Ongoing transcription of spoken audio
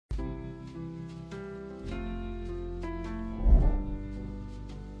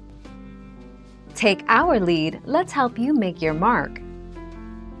Take our lead, let's help you make your mark.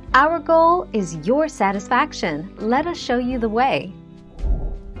 Our goal is your satisfaction. Let us show you the way.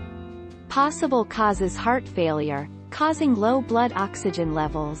 Possible causes: heart failure, causing low blood oxygen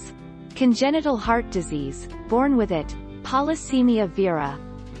levels. Congenital heart disease, born with it. Polycythemia vera,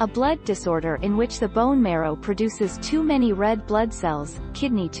 a blood disorder in which the bone marrow produces too many red blood cells.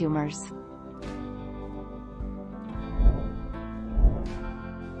 Kidney tumors.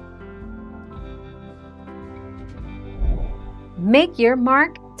 Make your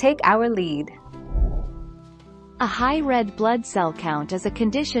mark, take our lead. A high red blood cell count is a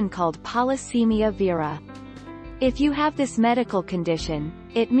condition called polycythemia vera. If you have this medical condition,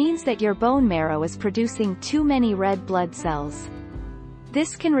 it means that your bone marrow is producing too many red blood cells.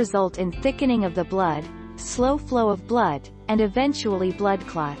 This can result in thickening of the blood, slow flow of blood, and eventually blood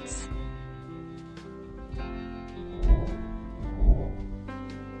clots.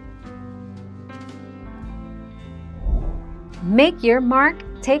 Make your mark,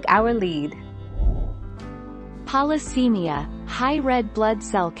 take our lead. Polycythemia, high red blood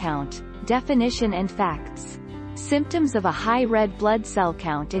cell count, definition and facts. Symptoms of a high red blood cell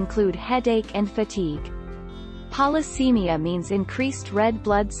count include headache and fatigue. Polycythemia means increased red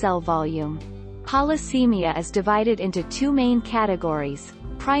blood cell volume. Polycythemia is divided into two main categories: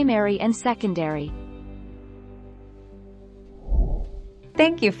 primary and secondary.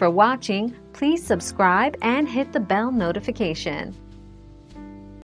 Thank you for watching. Please subscribe and hit the bell notification.